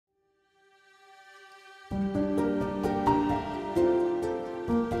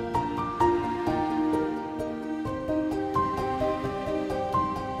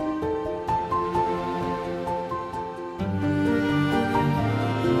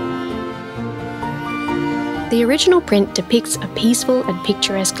The original print depicts a peaceful and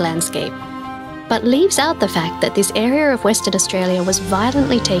picturesque landscape, but leaves out the fact that this area of Western Australia was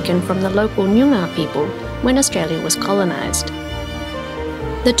violently taken from the local 𝘞𝘳𝘗 people when Australia was colonised.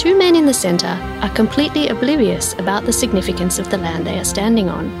 The two men in the centre are completely oblivious about the significance of the land they are standing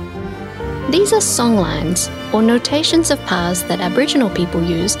on. These are songlines, or notations of paths that Aboriginal people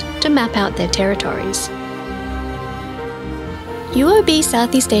used to map out their territories. UOB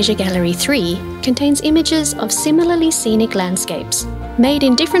Southeast Asia Gallery 3 contains images of similarly scenic landscapes, made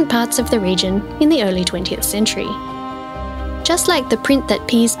in different parts of the region in the early 20th century. Just like the print that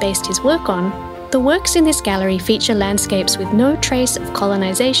𝘱𝑗 based his work on, the works in this gallery feature landscapes with no trace of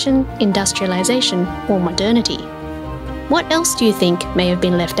colonisation, industrialisation, or modernity. What else do you think may have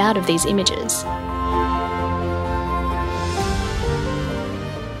been left out of these images?